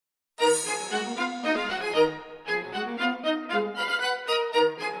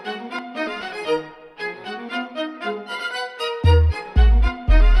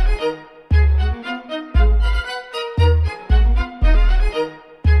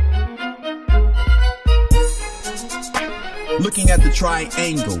looking at the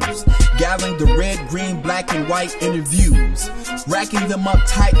triangles, gathering the red, green, black, and white interviews, racking them up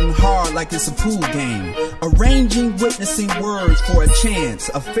tight and hard like it's a pool game, arranging, witnessing words for a chance,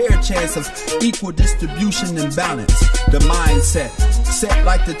 a fair chance of equal distribution and balance. The mindset, set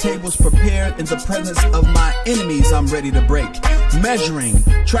like the tables prepared in the presence of my enemies I'm ready to break. Measuring,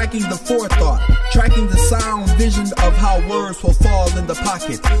 tracking the forethought, tracking the sound vision of how words will fall in the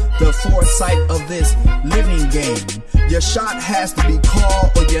pocket. The foresight of this living game. Your shot has to be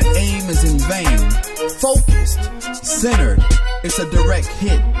called or your aim is in vain. Focused, centered, it's a direct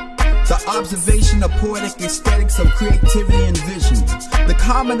hit. The observation of poetic aesthetics of creativity and vision. The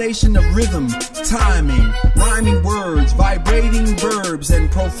combination of rhythm, timing, rhyming words, vibrating verbs, and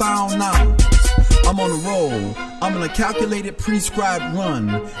profound nouns. I'm on a roll, I'm on a calculated prescribed run,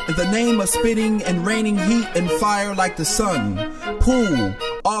 in the name of spitting and raining heat and fire like the sun. Pool,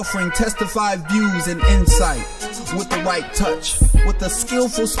 offering testified views and insight, with the right touch, with a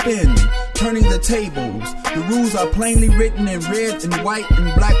skillful spin, turning the tables. The rules are plainly written in red and white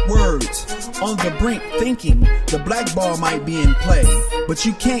and black words. On the brink, thinking the black ball might be in play, but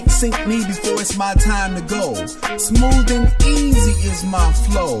you can't sink me before it's my time to go. Smooth and easy is my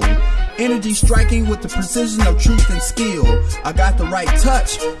flow. Energy striking with the precision of truth and skill. I got the right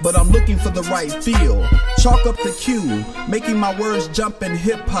touch, but I'm looking for the right feel. Chalk up the cue, making my words jump in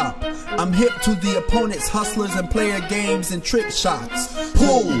hip-hop. I'm hip to the opponent's hustlers and player games and trick shots.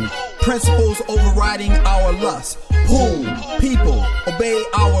 Pool, principles overriding our lust. Pool, people, obey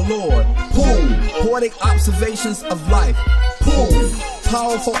our Lord. Pool, poetic observations of life. Pool,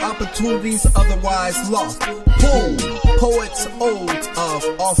 powerful opportunities otherwise lost. Pool, poets' odes of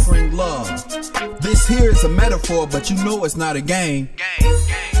offering love. This here is a metaphor, but you know it's not a game.